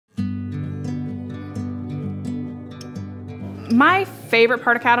My favorite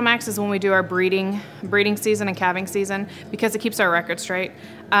part of CMax is when we do our breeding season and calving season, because it keeps our record straight.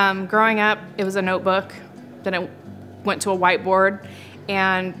 Growing up, it was a notebook, then it went to a whiteboard,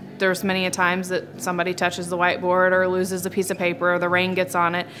 and there's many a times that somebody touches the whiteboard or loses a piece of paper or the rain gets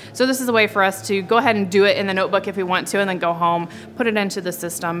on it. So this is a way for us to go ahead and do it in the notebook if we want to, and then go home, put it into the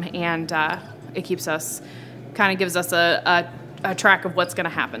system, and it keeps us, kind of gives us a track of what's going to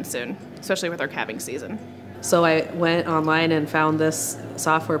happen soon, especially with our calving season. So I went online and found this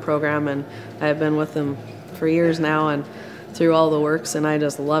software program, and I've been with them for years now and through all the works, and I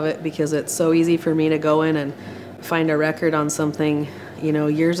just love it because it's so easy for me to go in and find a record on something, you know,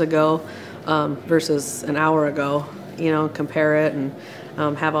 years ago versus an hour ago, you know, compare it and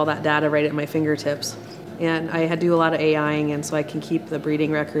have all that data right at my fingertips. And I do a lot of AIing, and so I can keep the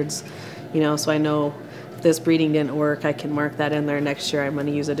breeding records, you know, so I know if this breeding didn't work, I can mark that in there. Next year I'm going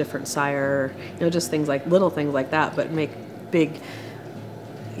to use a different sire, or, you know, just things like little things like that, but make big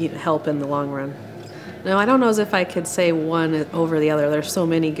help in the long run. Now, I don't know as if I could say one over the other. There's so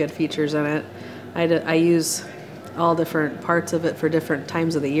many good features in it. I use all different parts of it for different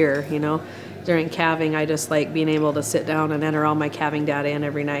times of the year, you know. During calving, I just like being able to sit down and enter all my calving data in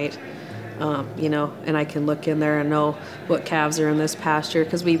every night, you know, and I can look in there and know what calves are in this pasture,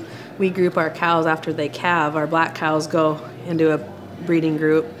 because we group our cows after they calve. Our black cows go into a breeding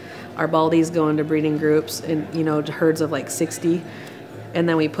group, our baldies go into breeding groups, and, you know, herds of like 60, and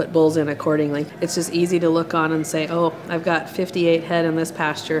then we put bulls in accordingly. It's just easy to look on and say, oh, I've got 58 head in this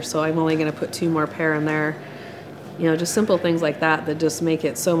pasture, so I'm only going to put 2 more pair in there. You know, just simple things like that that just make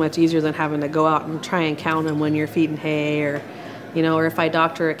it so much easier than having to go out and try and count them when you're feeding hay, or, you know, or if I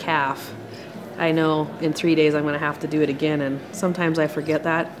doctor a calf, I know in 3 days I'm going to have to do it again, and sometimes I forget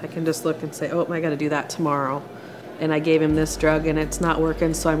that. I can just look and say, oh, I got to do that tomorrow. And I gave him this drug and it's not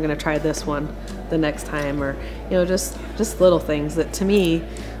working, so I'm going to try this one the next time, or, you know, just little things that to me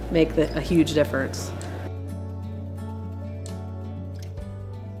make a huge difference.